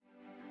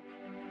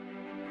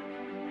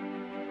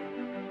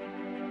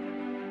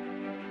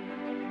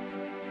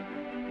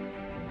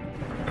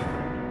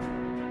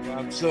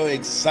I'm so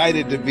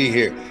excited to be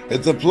here.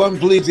 It's a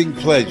plum-pleasing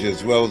pleasure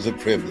as well as a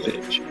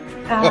privilege.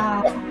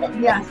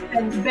 Yes,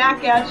 and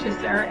back at you,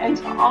 sir. And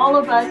to all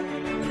of us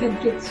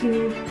that get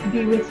to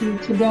be with you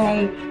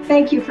today,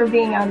 thank you for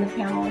being on the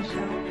Pamela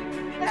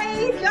Show.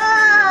 Hey,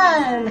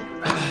 John!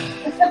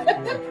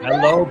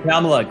 Hello,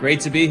 Pamela. Great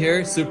to be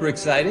here. Super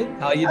excited.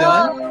 How are you doing?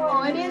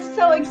 Oh, it is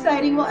so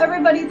exciting. Well,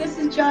 everybody, this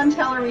is John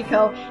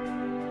Tallarico.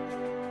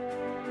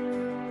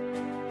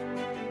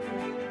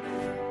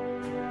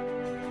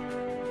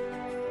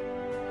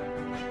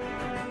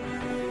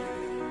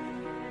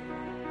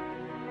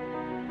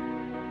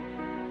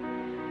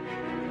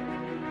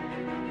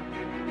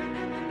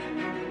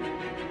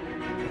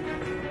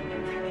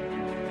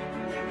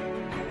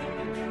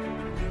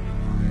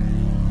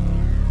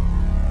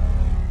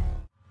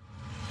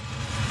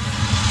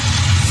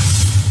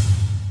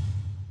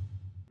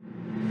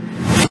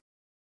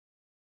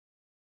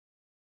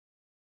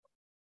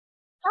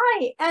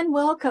 Hi, and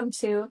welcome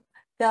to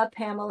the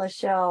Pamela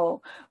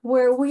Show,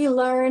 where we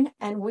learn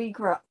and we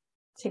grow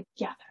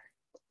together.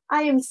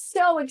 I am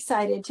so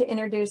excited to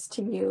introduce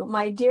to you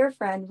my dear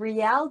friend,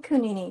 Rial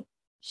Kunini.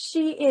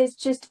 She is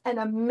just an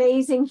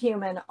amazing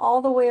human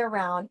all the way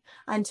around.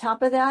 On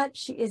top of that,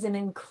 she is an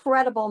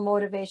incredible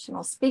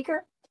motivational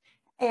speaker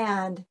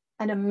and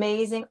an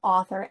amazing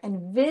author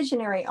and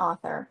visionary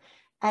author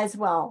as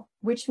well,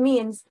 which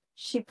means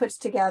she puts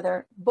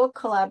together book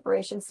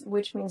collaborations,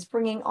 which means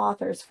bringing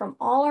authors from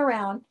all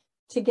around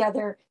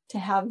together to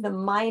have the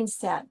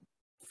mindset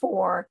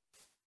for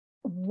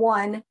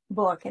one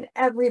book, and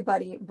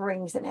everybody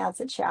brings and adds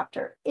a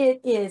chapter.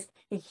 It is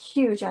a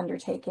huge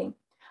undertaking.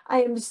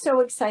 I am so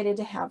excited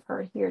to have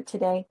her here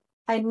today.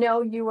 I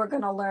know you are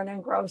going to learn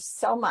and grow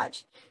so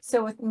much.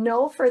 So with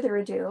no further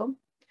ado,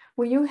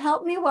 will you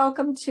help me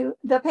welcome to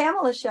the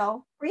Pamela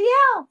Show, Rial?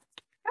 Come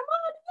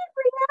on in,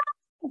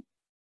 Rial.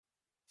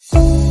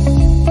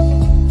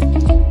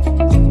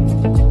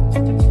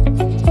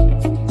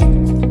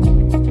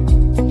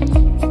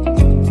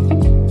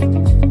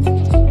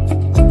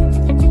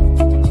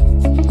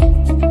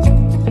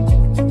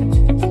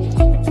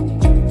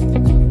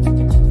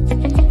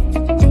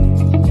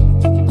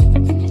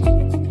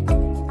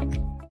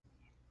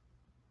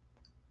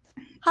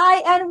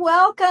 Hi, and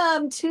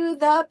welcome to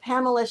the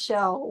Pamela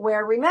Show,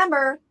 where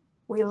remember,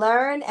 we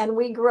learn and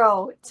we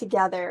grow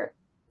together.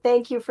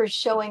 Thank you for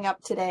showing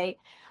up today.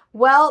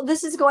 Well,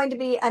 this is going to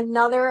be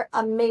another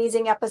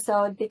amazing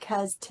episode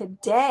because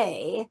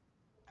today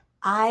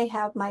I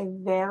have my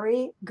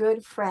very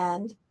good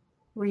friend,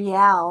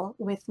 Rial,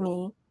 with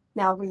me.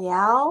 Now,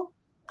 Rial,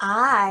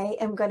 I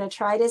am going to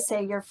try to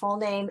say your full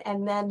name,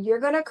 and then you're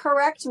going to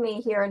correct me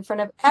here in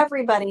front of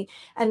everybody,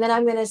 and then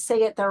I'm going to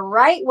say it the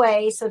right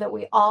way so that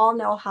we all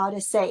know how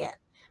to say it.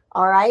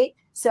 All right?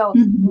 So,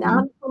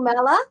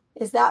 Nampumela,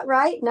 is that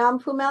right?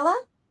 Nampumela?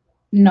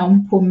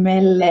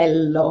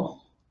 Nampumelelo.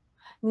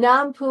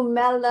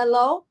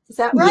 Nampumelelo, is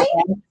that right?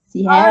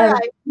 Yes. All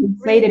right. You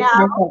said it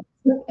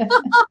perfect.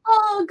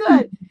 Oh,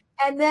 good.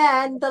 And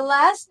then the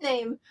last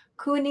name,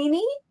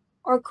 Kunini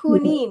or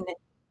Kunin?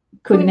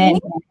 Kunene.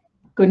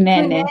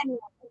 Kunene.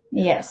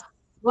 Yes.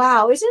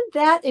 Wow, isn't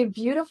that a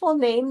beautiful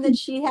name that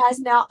she has?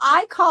 Now,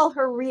 I call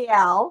her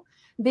Rial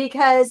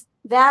because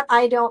that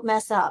I don't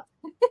mess up.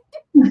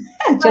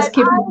 Just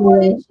keep I it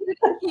wanted you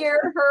to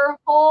hear her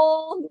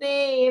whole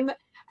name.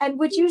 And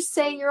would you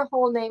say your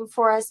whole name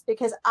for us?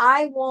 Because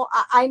I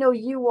know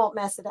you won't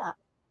mess it up.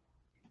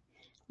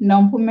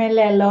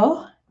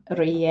 Nampumelelo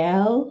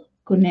Rial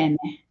Kunene.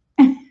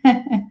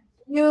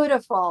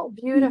 Beautiful,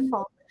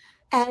 beautiful.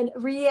 And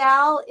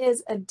Rial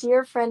is a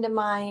dear friend of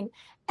mine.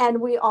 And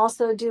we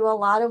also do a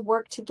lot of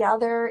work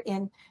together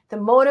in the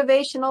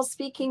motivational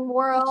speaking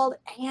world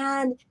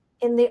and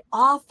in the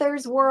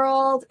author's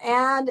world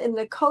and in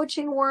the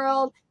coaching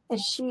world. And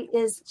she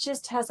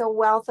just has a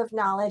wealth of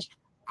knowledge,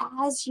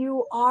 as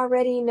you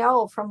already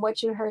know from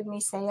what you heard me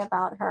say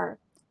about her.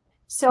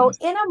 So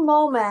in a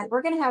moment,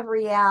 we're going to have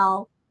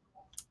Rial,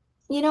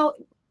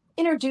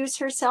 introduce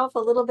herself a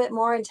little bit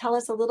more and tell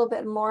us a little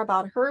bit more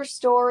about her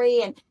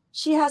story. And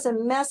she has a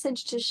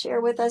message to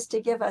share with us to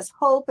give us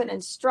hope and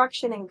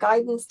instruction and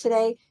guidance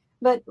today.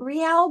 But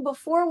Rial,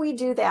 before we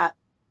do that,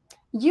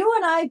 you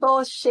and I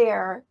both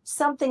share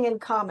something in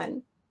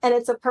common, and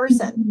it's a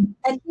person.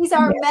 And he's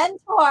our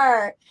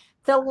mentor,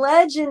 the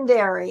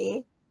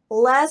legendary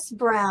Les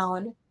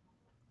Brown.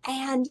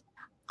 And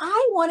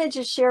I wanted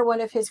to share one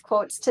of his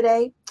quotes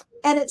today.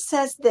 And it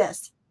says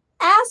this: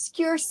 ask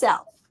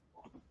yourself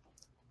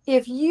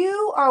if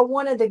you are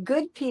one of the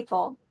good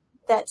people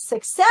that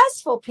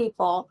successful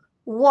people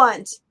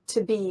want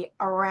to be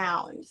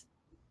around.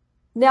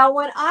 Now,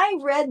 when I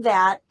read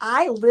that,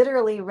 I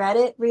literally read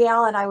it,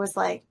 Rial, and I was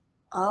like,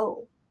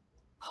 oh,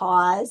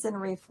 pause and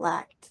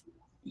reflect.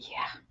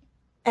 Yeah.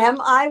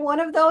 Am I one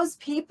of those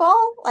people?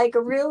 Like,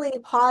 really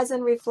pause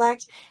and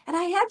reflect. And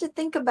I had to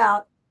think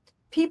about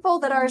people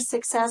that are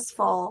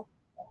successful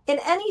in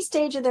any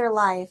stage of their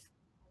life.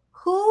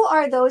 Who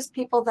are those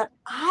people that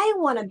I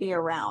want to be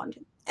around?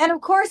 And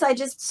of course, I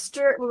just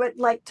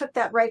took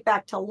that right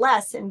back to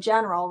Les in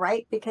general,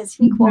 right? Because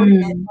he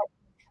quoted it.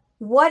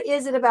 what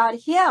is it about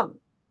him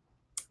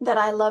that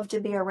I love to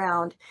be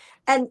around?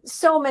 And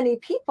so many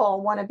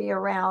people want to be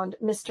around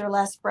Mr.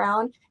 Les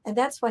Brown, and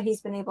that's why he's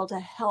been able to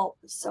help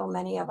so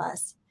many of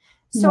us.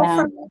 So Yeah.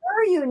 from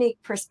your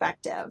unique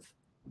perspective,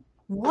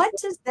 what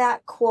does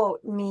that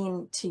quote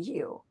mean to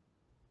you?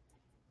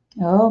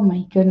 Oh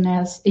my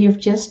goodness. You've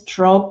just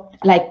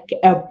dropped like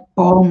a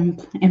bomb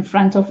in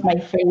front of my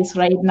face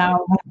right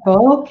now.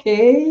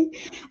 Okay.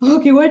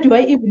 Okay, where do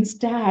I even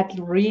start,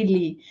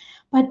 really?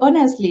 But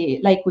honestly,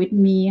 like with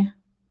me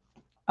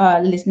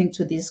listening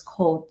to this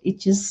quote,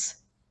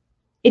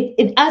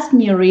 it asked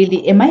me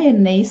really, am I a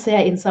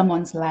naysayer in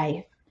someone's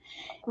life?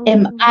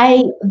 Am Mhm.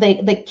 I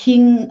the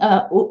king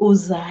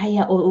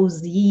Uzziah or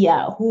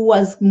Uzziah, who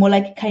was more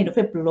like kind of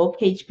a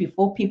blockage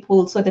before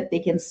people so that they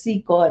can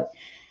see God?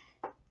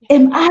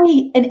 Am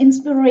I an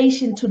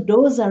inspiration to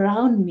those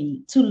around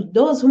me, to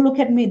those who look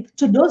at me,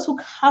 to those who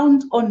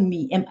count on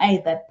me? Am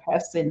I that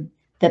person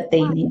that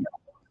they Wow. need?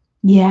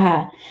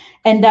 Yeah.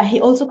 And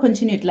he also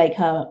continued, like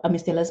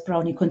Mr. Les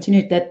Brown, he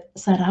continued that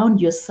surround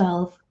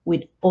yourself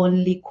with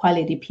only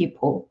quality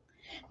people.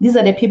 These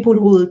are the people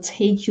who will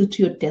take you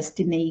to your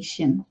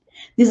destination.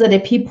 These are the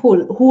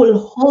people who will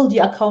hold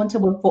you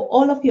accountable for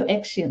all of your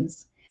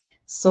actions.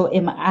 So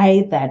am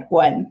I that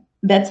one?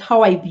 That's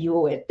how I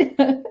view it.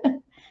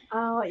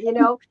 Oh,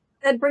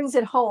 that brings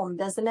it home,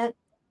 doesn't it?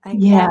 Like,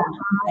 Yeah. am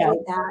Yeah. I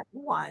that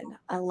one?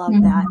 I love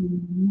that.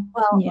 Mhm.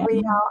 Well, Yeah.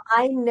 Riel,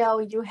 I know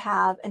you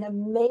have an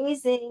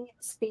amazing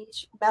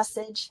speech,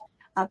 message,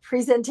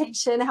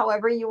 presentation,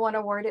 however you want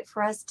to word it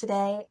for us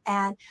today.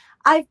 And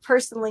I've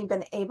personally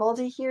been able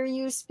to hear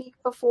you speak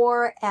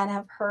before and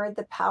have heard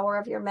the power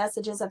of your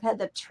messages. I've had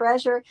the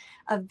treasure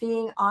of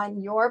being on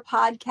your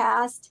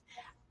podcast.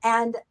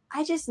 And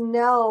I just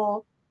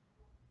know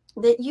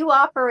that you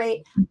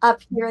operate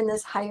up here in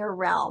this higher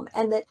realm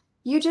and that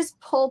you just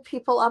pull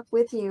people up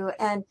with you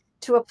and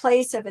to a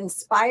place of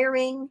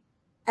inspiring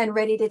and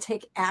ready to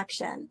take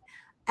action.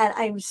 And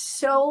I'm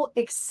so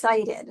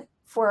excited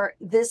for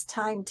this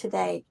time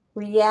today.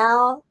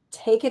 Riel,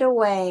 take it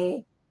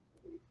away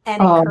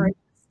and encourage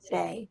us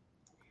today.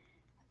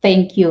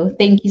 Thank you.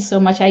 Thank you so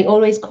much. I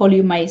always call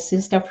you my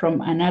sister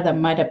from another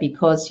mother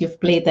because you've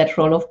played that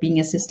role of being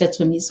a sister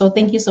to me. So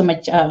thank you so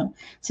much,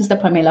 Sister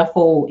Pamela,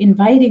 for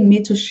inviting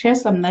me to share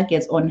some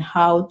nuggets on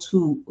how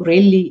to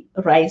really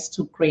rise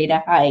to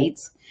greater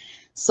heights.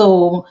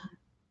 So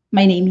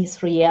my name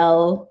is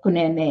Riel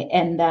Kunene,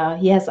 and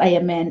yes, I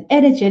am an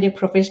energetic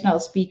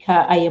professional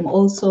speaker. I am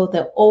also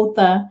the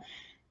author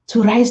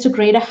to Rise to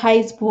Greater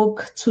Heights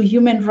book, to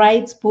Human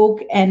Rights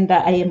book, and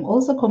I am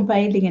also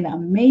compiling an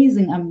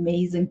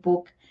amazing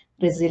book,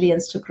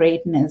 Resilience to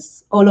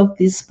Greatness. All of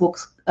these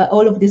books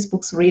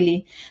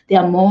really, they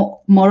are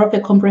more of a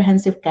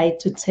comprehensive guide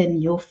to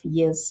turn your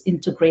fears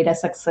into greater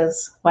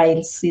success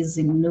while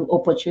seizing new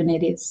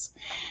opportunities.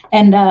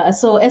 And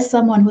so as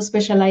someone who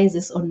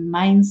specializes on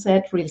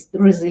mindset,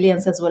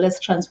 resilience, as well as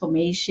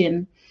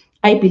transformation,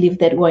 I believe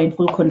that we're in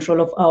full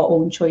control of our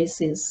own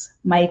choices.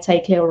 My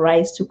title,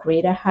 Rise to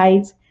Greater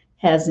Heights,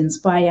 has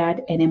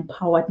inspired and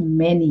empowered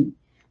many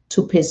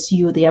to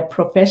pursue their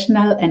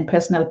professional and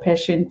personal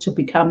passion to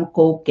become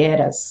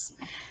go-getters.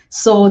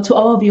 So to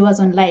our viewers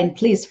online,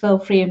 please feel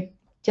free.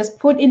 Just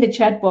put in the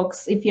chat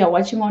box if you are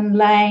watching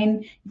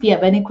online. If you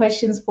have any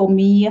questions for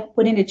me,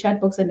 put in the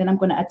chat box and then I'm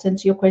going to attend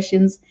to your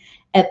questions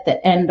at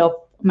the end of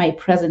my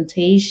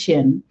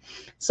presentation.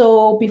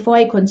 So before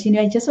I continue,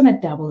 I just want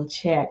to double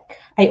check.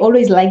 I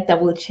always like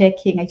double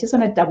checking. I just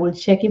want to double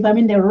check if I'm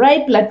in the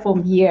right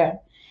platform here.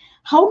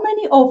 How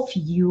many of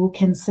you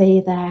can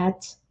say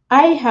that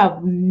I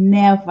have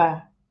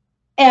never,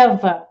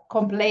 ever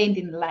complained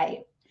in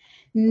life?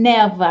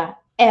 Never,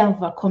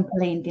 ever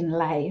complained in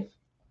life.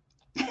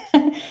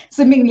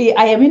 Seemingly,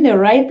 I am in the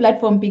right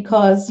platform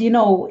because,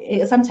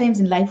 sometimes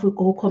in life we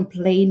go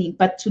complaining.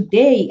 But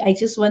today, I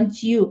just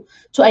want you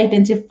to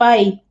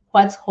identify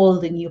what's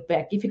holding you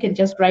back. If you can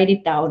just write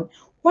it down.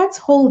 What's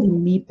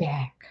holding me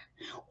back?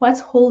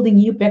 What's holding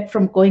you back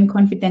from going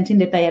confident in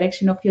the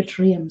direction of your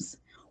dreams?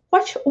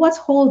 What's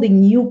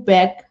holding you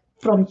back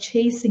from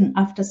chasing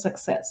after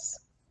success?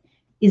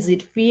 Is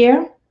it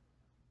fear,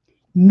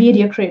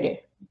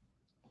 mediocrity,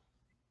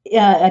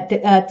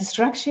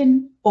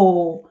 distraction,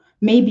 or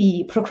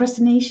maybe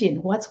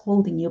procrastination? What's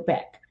holding you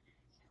back?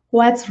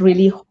 What's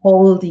really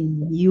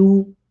holding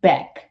you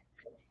back?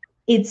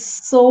 It's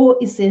so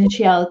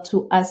essential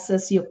to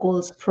assess your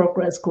goals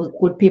progress,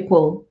 good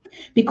people,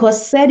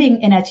 because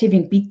setting and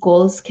achieving big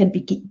goals can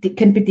be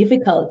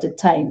difficult at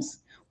times.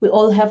 We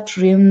all have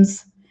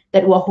dreams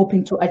that we're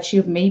hoping to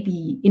achieve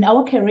maybe in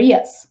our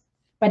careers,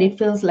 but it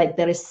feels like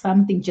there is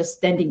something just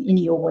standing in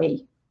your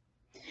way.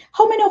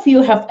 How many of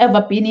you have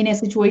ever been in a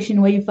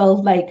situation where you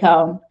felt like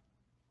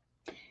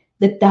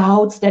the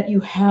doubts that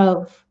you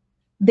have,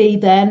 they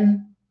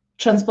then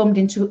transformed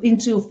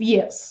into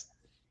fears?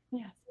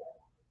 Yeah.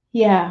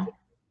 Yeah.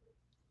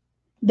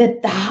 The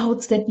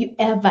doubts that you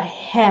ever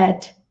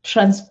had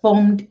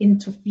transformed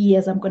into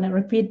fears. I'm going to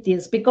repeat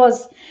this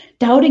because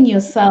doubting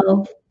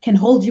yourself can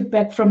hold you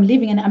back from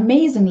living an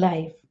amazing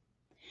life.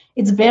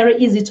 It's very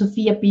easy to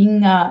fear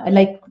being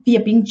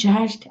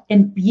judged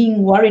and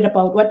being worried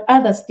about what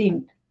others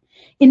think.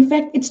 In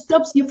fact, it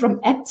stops you from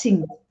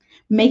acting,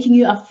 making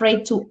you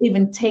afraid to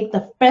even take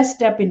the first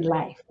step in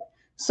life.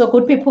 So,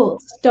 good people,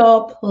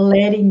 stop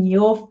letting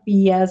your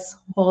fears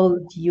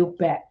hold you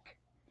back.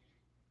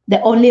 The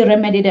only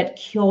remedy that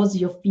cures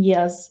your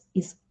fears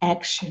is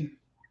action.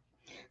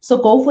 So,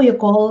 go for your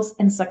goals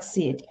and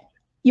succeed.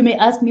 You may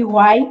ask me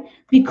why?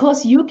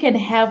 Because you can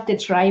have the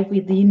drive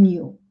within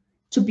you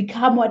to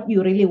become what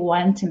you really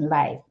want in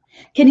life.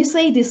 Can you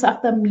say this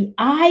after me?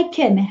 I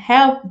can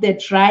have the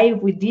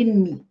drive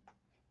within me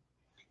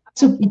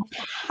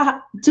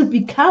to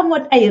become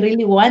what I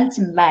really want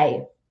in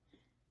life.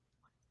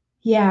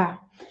 Yeah.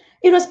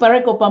 It was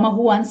Barack Obama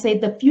who once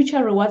said, "The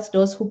future rewards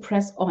those who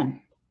press on."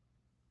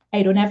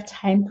 I don't have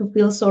time to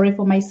feel sorry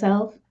for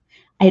myself.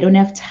 I don't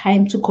have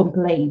time to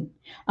complain.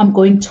 I'm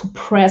going to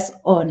press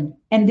on.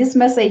 And this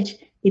message,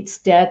 it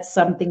stirred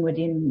something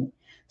within me.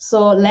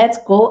 So let's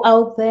go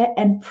out there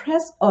and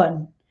press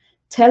on.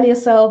 Tell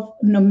yourself,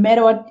 no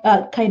matter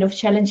what kind of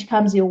challenge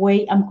comes your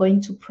way, I'm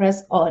going to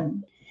press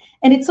on.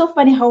 And it's so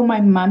funny how my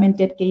mom and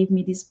dad gave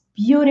me this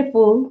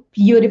beautiful,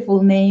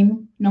 beautiful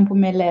name,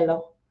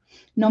 Nompumelelo.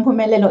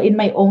 Nompumelelo, in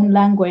my own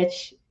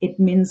language, it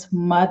means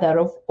mother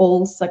of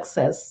all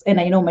success. And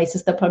I know my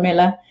sister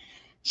Pamela,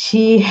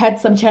 she had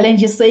some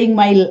challenges saying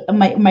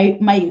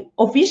my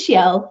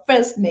official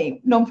first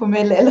name,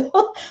 Nompumelelo.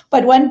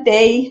 But one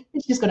day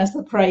she's gonna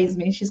surprise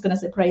me. She's gonna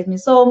surprise me.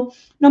 So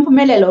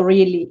Nompumelelo,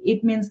 really,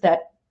 it means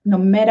that no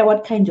matter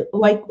what kind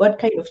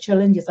of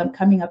challenges I'm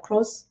coming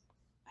across,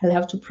 I'll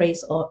have to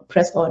press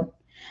on.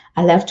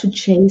 I'll have to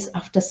chase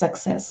after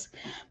success.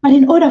 But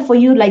in order for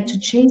you to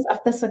chase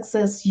after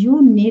success,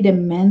 you need a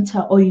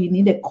mentor or you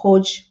need a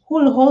coach who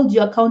will hold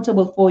you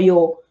accountable for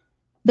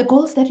the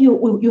goals that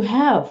you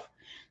have.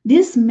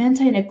 This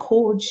mentor and a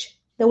coach,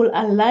 they will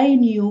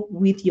align you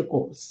with your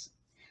goals.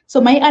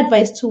 So my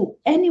advice to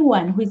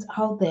anyone who is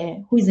out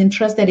there, who is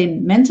interested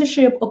in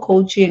mentorship or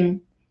coaching,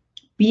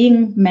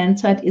 being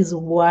mentored is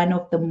one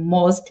of the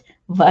most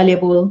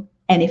valuable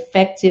and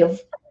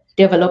effective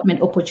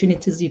development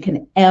opportunities you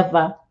can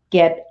ever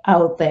get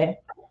out there.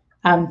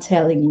 I'm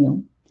telling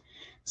you.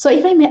 So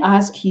if I may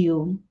ask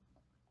you,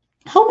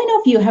 how many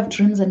of you have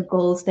dreams and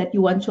goals that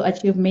you want to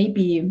achieve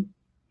maybe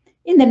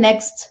in the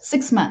next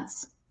 6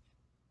 months?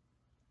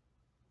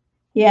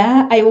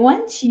 Yeah, I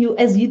want you,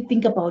 as you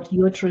think about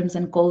your dreams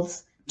and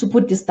goals, to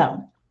put this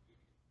down.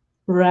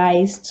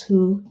 Rise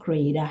to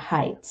greater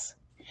heights.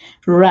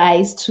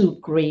 Rise to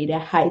greater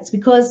heights,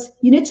 because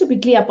you need to be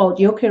clear about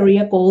your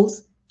career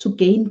goals to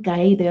gain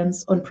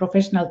guidance on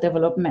professional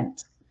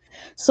development.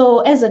 So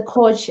as a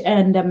coach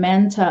and a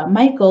mentor,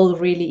 my goal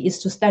really is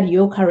to study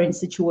your current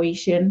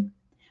situation,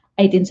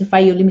 identify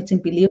your limiting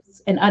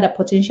beliefs and other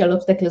potential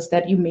obstacles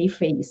that you may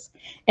face,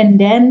 and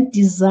then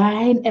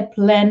design a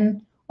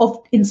plan of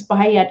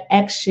inspired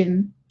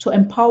action to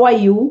empower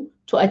you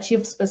to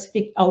achieve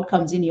specific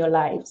outcomes in your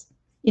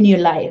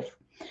life.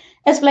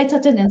 As flight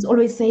attendants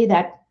always say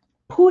that,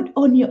 put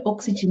on your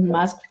oxygen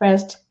mask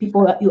first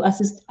before you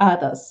assist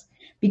others,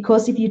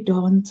 because if you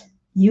don't,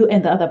 you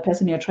and the other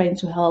person you're trying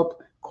to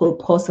help could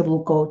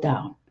possibly go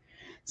down.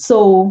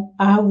 So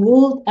I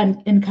would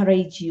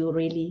encourage you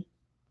really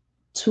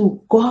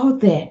to go out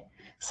there,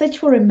 search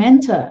for a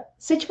mentor,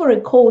 search for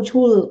a coach who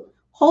will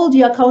hold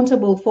you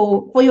accountable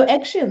for your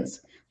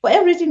actions, for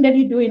everything that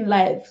you do in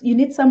life. You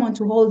need someone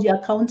to hold you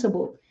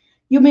accountable.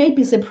 You may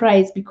be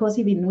surprised, because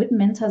even with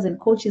mentors and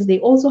coaches, they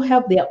also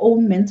have their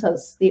own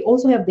mentors. They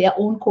also have their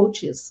own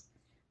coaches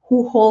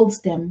who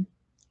holds them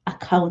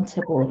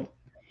accountable.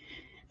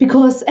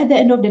 Because at the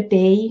end of the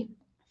day,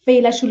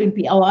 failure shouldn't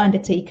be our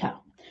undertaker,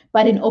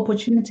 but an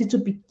opportunity to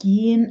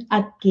begin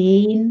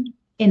again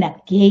and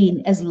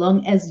again, as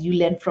long as you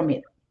learn from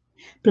it.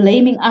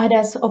 Blaming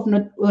others of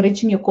not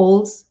reaching your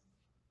goals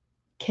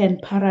can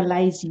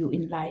paralyze you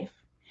in life,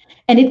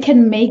 and it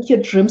can make your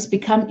dreams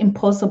become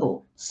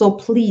impossible. So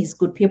please,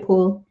 good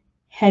people,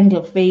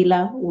 handle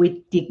failure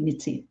with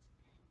dignity.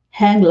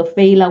 Handle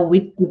failure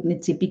with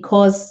dignity,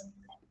 because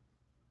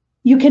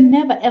you can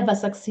never ever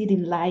succeed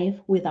in life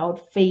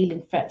without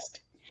failing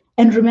first.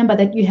 And remember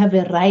that you have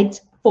a right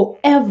for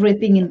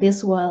everything in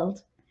this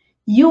world.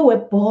 You were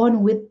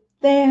born with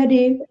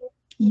 30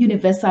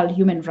 universal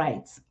human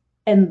rights,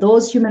 and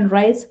those human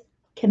rights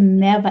can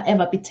never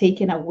ever be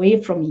taken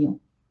away from you.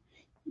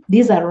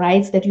 These are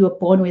rights that you were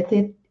born with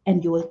it,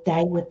 and you will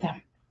die with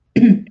them.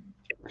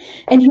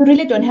 And you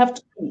really don't have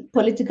to be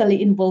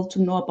politically involved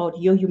to know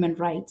about your human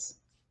rights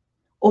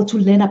or to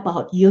learn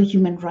about your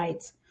human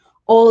rights.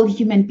 All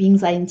human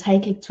beings are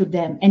entitled to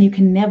them, and you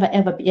can never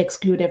ever be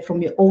excluded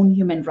from your own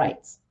human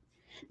rights.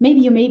 Maybe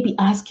you may be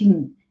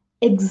asking,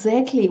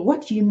 exactly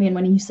what do you mean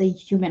when you say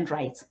human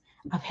rights?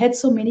 I've heard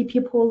so many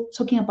people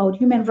talking about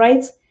human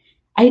rights.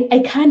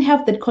 I can't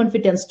have that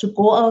confidence to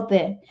go out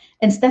there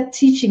and start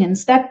teaching and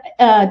start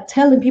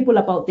telling people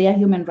about their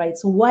human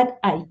rights. What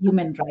are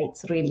human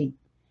rights really?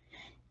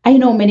 I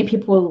know many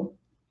people,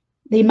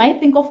 they might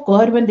think of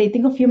God when they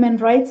think of human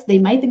rights. They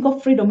might think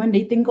of freedom when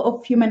they think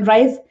of human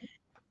rights.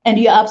 And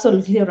you're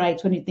absolutely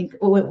right when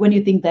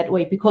you think that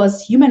way,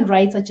 because human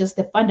rights are just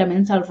the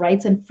fundamental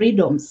rights and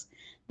freedoms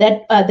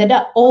that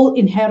are all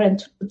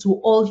inherent to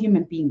all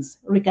human beings,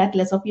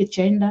 regardless of your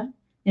gender,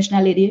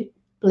 nationality,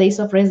 place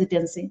of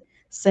residency,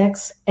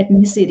 sex,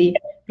 ethnicity,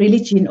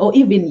 religion, or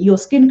even your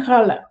skin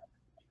color.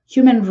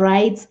 Human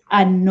rights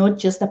are not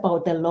just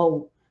about the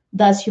law.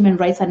 Thus, human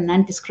rights are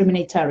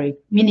non-discriminatory,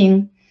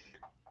 meaning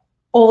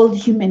all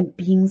human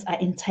beings are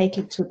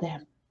entitled to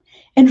them.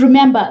 And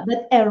remember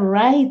that a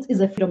right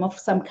is a freedom of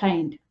some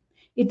kind.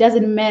 It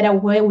doesn't matter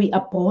where we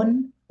are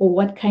born or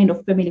what kind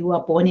of family we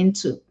are born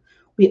into.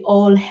 We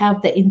all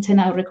have the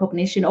internal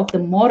recognition of the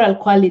moral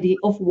quality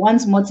of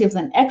one's motives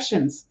and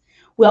actions.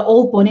 We are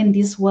all born in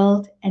this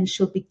world and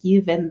should be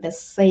given the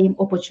same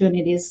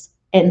opportunities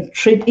and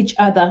treat each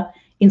other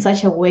in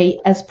such a way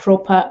as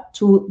proper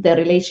to the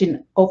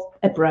relation of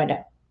a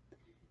brother.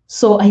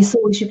 So I so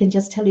wish you can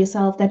just tell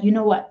yourself that, you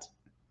know what?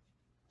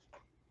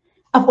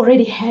 I've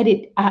already had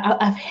it.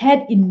 I've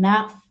had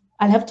enough.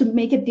 I'll have to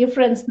make a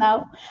difference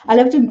now. I'll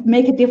have to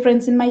make a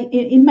difference in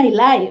my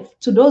life.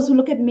 To those who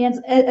look at me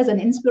as an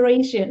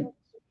inspiration,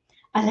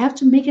 I'll have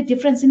to make a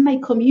difference in my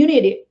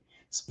community.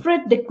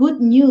 Spread the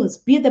good news.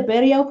 Be the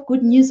bearer of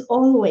good news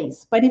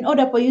always. But in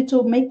order for you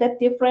to make that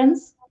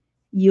difference,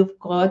 you've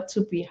got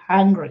to be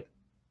hungry.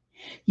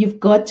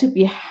 You've got to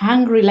be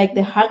hungry like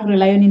the hungry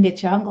lion in the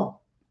jungle.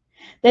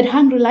 That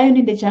hungry lion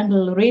in the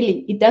jungle,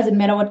 really, it doesn't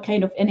matter what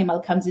kind of animal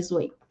comes his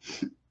way.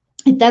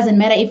 It doesn't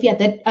matter if you're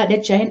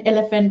that giant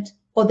elephant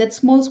or that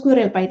small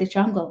squirrel by the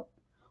jungle.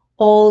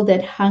 All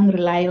that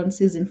hungry lion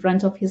sees in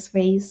front of his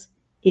face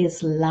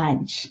is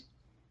lunch.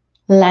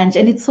 Lunch.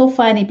 And it's so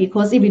funny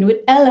because even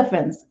with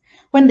elephants,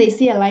 when they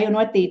see a lion,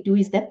 what they do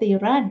is that they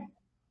run.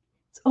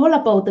 It's all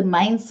about the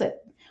mindset.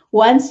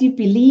 Once you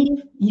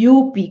believe,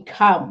 you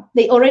become.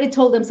 They already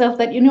told themselves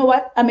that, you know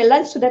what, I'm a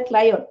lunch to that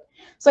lion.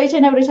 So each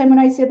and every time when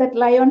I see that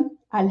lion,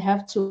 I'll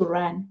have to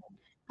run.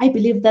 I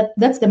believe that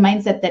that's the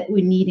mindset that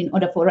we need in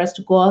order for us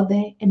to go out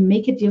there and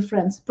make a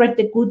difference, spread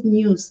the good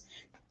news,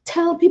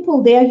 tell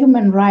people their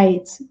human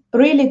rights.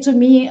 Really, to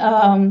me,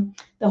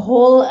 the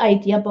whole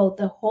idea about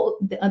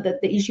the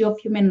issue of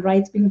human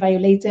rights being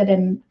violated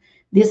and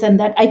this and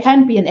that, I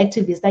can't be an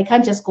activist. I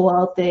can't just go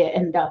out there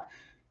and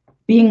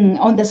being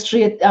on the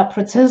street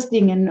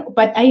protesting.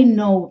 But I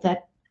know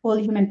that all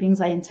human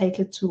beings are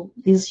entitled to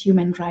these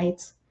human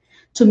rights.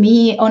 To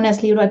me,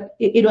 honestly,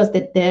 it was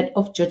the death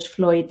of George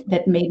Floyd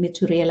that made me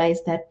to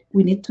realize that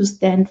we need to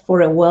stand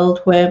for a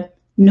world where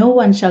no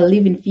one shall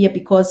live in fear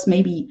because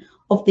maybe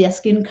of their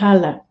skin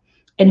color,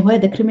 and where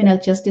the criminal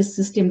justice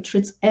system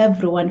treats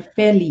everyone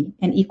fairly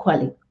and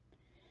equally.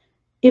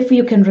 If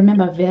you can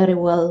remember very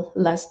well,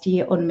 last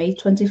year on May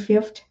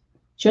 25th,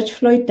 George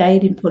Floyd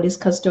died in police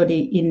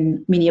custody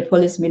in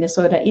Minneapolis,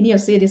 Minnesota, in your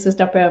city,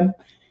 Sister Pam.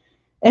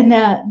 And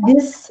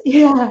this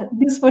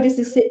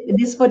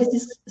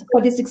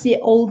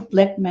 46-year-old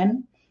black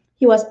man,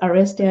 he was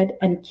arrested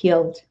and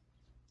killed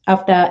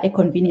after a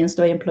convenience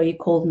store employee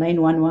called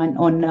 911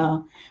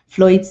 on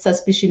Floyd's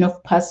suspicion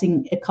of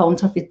passing a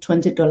counterfeit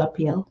 $20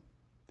 bill.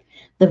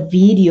 The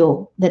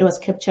video that was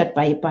captured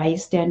by a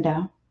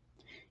bystander,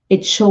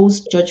 it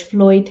shows George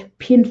Floyd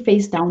pinned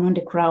face down on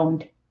the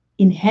ground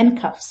in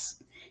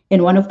handcuffs,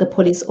 and one of the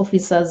police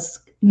officers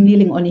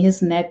kneeling on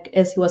his neck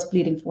as he was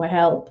pleading for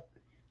help.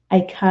 I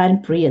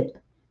can't breathe.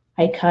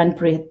 I can't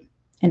breathe.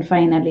 And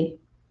finally,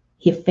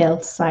 he fell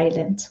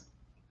silent.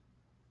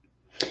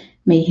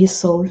 May his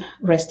soul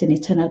rest in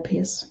eternal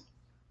peace.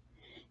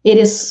 It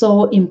is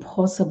so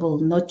impossible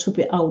not to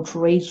be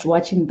outraged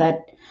watching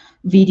that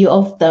video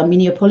of the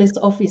Minneapolis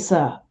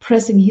officer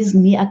pressing his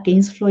knee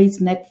against Floyd's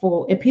neck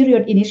for a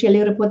period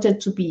initially reported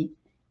to be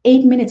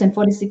 8 minutes and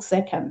 46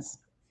 seconds.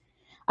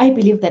 I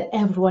believe that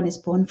everyone is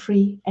born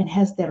free and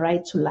has the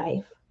right to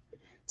life.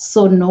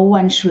 So no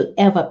one should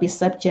ever be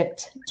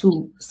subject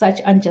to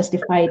such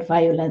unjustified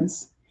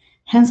violence.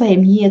 Hence, I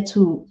am here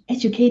to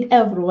educate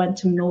everyone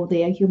to know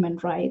their human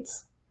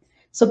rights.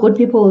 So good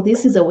people,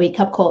 this is a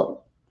wake-up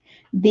call.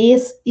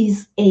 This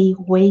is a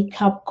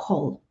wake-up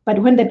call.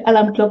 But when that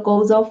alarm clock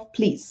goes off,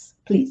 please,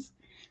 please,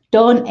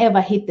 don't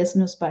ever hit the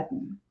snooze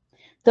button.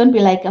 Don't be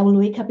like, I will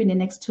wake up in the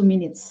next 2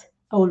 minutes.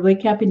 I will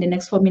wake up in the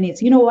next 4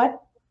 minutes. You know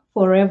what?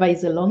 Forever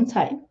is a long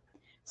time.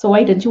 So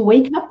why don't you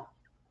wake up,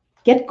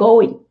 get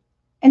going,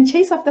 and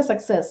chase after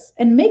success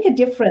and make a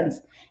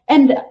difference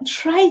and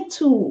try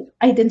to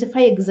identify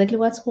exactly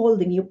what's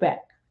holding you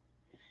back.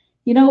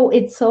 You know,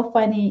 it's so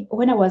funny.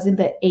 When I was in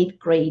the 8th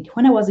grade,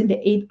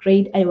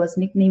 I was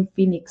nicknamed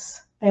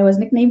Phoenix. I was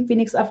nicknamed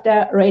Phoenix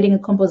after writing a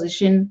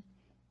composition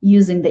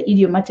using the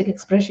idiomatic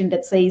expression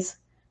that says,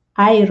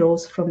 I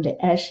rose from the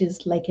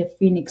ashes like a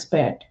phoenix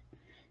bird,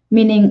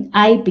 meaning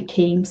I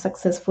became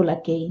successful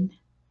again.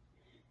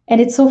 And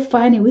it's so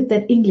funny with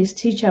that English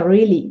teacher,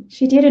 really.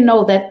 She didn't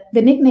know that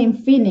the nickname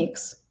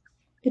Phoenix,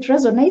 it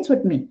resonates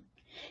with me.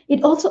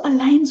 It also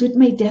aligns with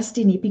my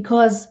destiny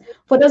because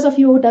for those of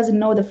you who doesn't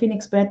know the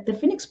phoenix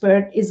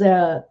bird is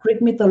a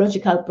Greek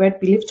mythological bird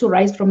believed to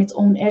rise from its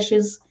own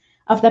ashes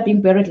after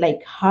being buried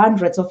like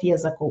hundreds of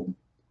years ago.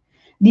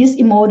 This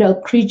immortal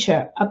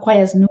creature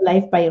acquires new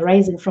life by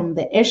rising from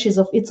the ashes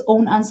of its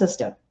own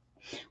ancestor,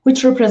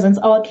 which represents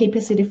our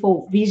capacity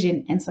for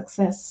vision and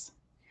success.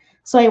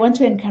 So I want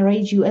to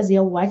encourage you as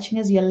you're watching,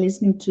 as you're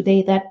listening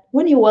today, that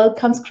when your world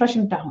comes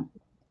crashing down,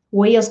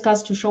 wear your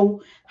scars to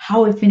show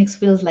how a phoenix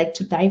feels like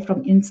to die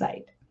from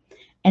inside,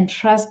 and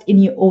trust in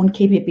your own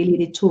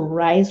capability to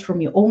rise from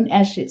your own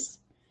ashes.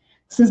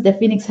 Since the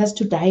phoenix has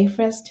to die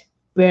first,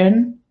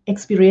 burn,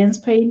 experience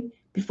pain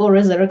before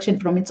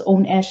resurrection from its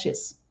own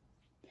ashes.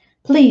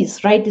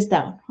 Please write this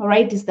down, or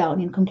write this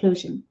down in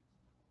conclusion.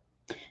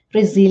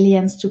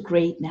 Resilience to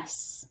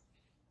greatness.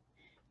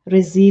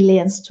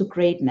 Resilience to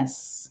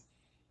greatness.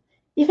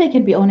 If I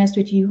can be honest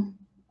with you,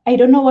 I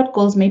don't know what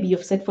goals maybe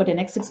you've set for the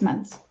next 6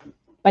 months,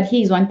 but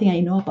here's one thing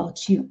I know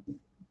about you.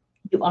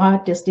 You are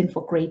destined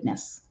for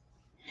greatness.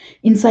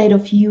 Inside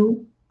of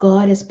you,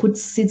 God has put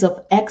seeds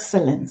of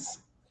excellence.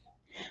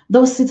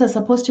 Those seeds are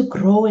supposed to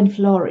grow and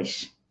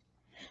flourish.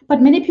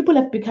 But many people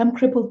have become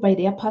crippled by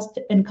their past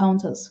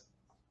encounters,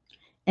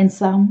 and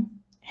some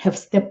have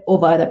stepped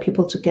over other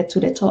people to get to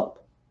the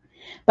top.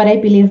 But I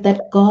believe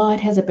that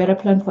God has a better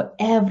plan for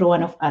every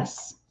one of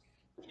us.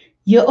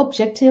 Your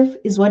objective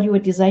is what you were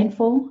designed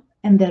for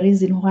and the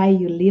reason why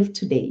you live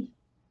today.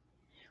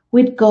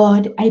 With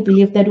God, I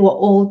believe that we're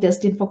all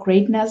destined for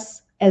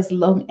greatness as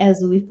long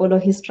as we follow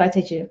His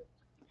strategy.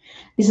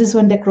 This is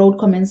when the growth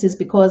commences,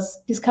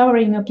 because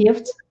discovering your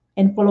gift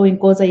and following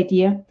God's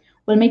idea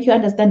will make you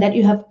understand that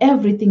you have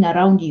everything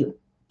around you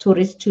to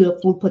reach to your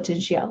full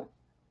potential.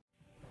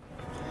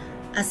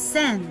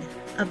 Ascend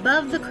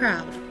Above the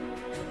Crowd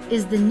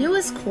is the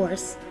newest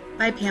course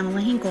by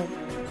Pamela Hinkle.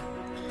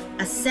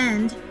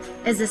 Ascend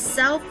is a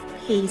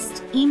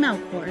self-paced email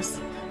course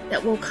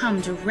that will come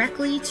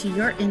directly to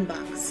your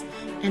inbox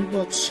and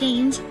will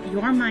change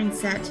your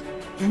mindset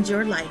and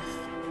your life.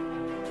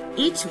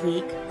 Each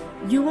week,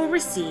 you will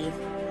receive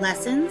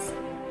lessons,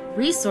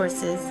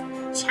 resources,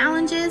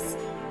 challenges,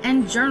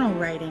 and journal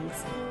writings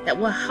that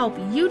will help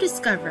you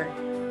discover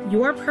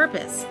your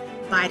purpose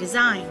by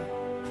design.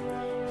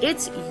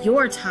 It's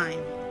your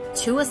time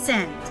to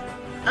ascend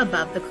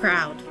above the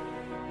crowd.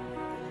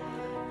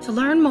 To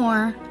learn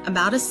more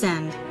about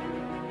Ascend,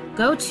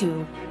 go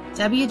to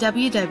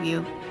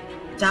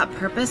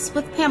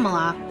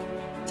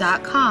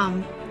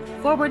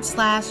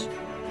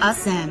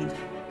www.purposewithpamela.com/ascend.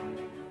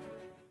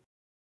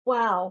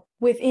 Wow,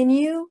 within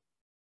you,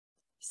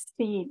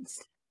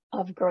 seeds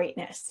of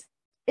greatness.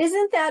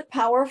 Isn't that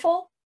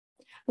powerful?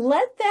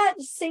 Let that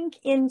sink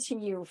into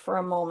you for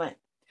a moment.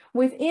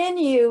 Within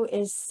you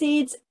is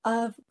seeds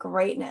of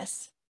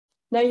greatness.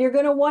 Now you're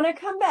going to want to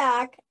come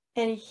back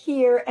and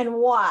hear and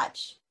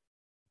watch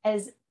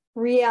as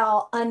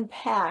Riel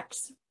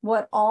unpacks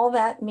what all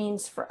that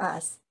means for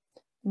us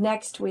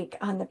next week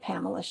on The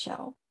Pamela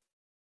Show.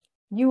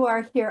 You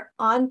are here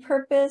on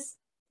purpose,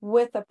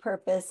 with a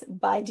purpose,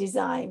 by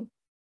design,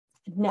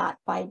 not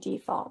by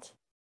default.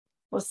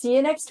 We'll see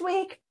you next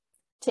week.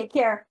 Take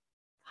care.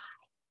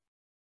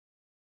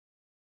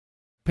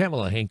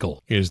 Pamela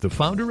Hinkle is the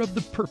founder of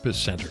the Purpose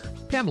Center.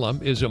 Pamela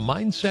is a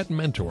mindset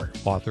mentor,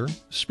 author,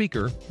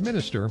 speaker,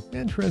 minister,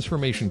 and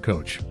transformation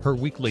coach. Her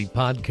weekly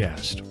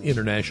podcast,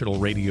 international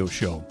radio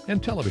show,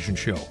 and television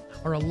show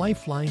are a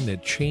lifeline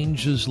that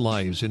changes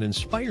lives and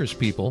inspires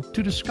people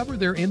to discover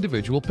their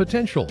individual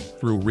potential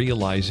through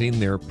realizing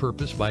their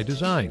purpose by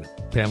design.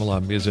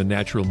 Pamela is a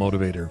natural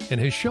motivator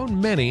and has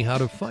shown many how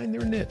to find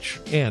their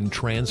niche and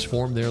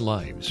transform their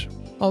lives.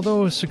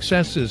 Although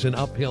success is an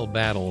uphill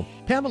battle,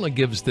 Pamela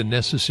gives the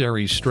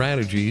necessary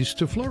strategies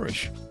to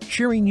flourish,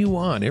 cheering you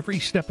on every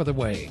step of the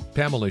way.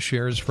 Pamela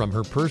shares from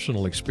her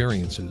personal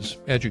experiences,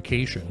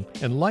 education,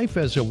 and life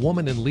as a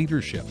woman in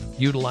leadership,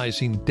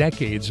 utilizing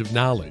decades of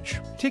knowledge.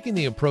 Taking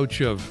the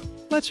approach of,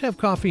 let's have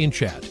coffee and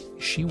chat,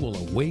 she will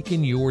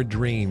awaken your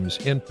dreams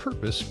and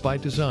purpose by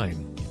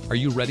design. Are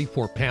you ready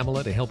for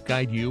Pamela to help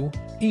guide you?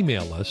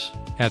 Email us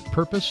at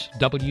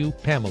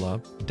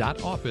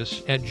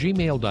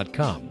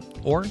purposewpamela.office@gmail.com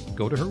or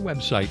go to her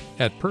website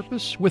at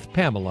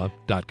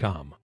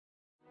purposewithpamela.com.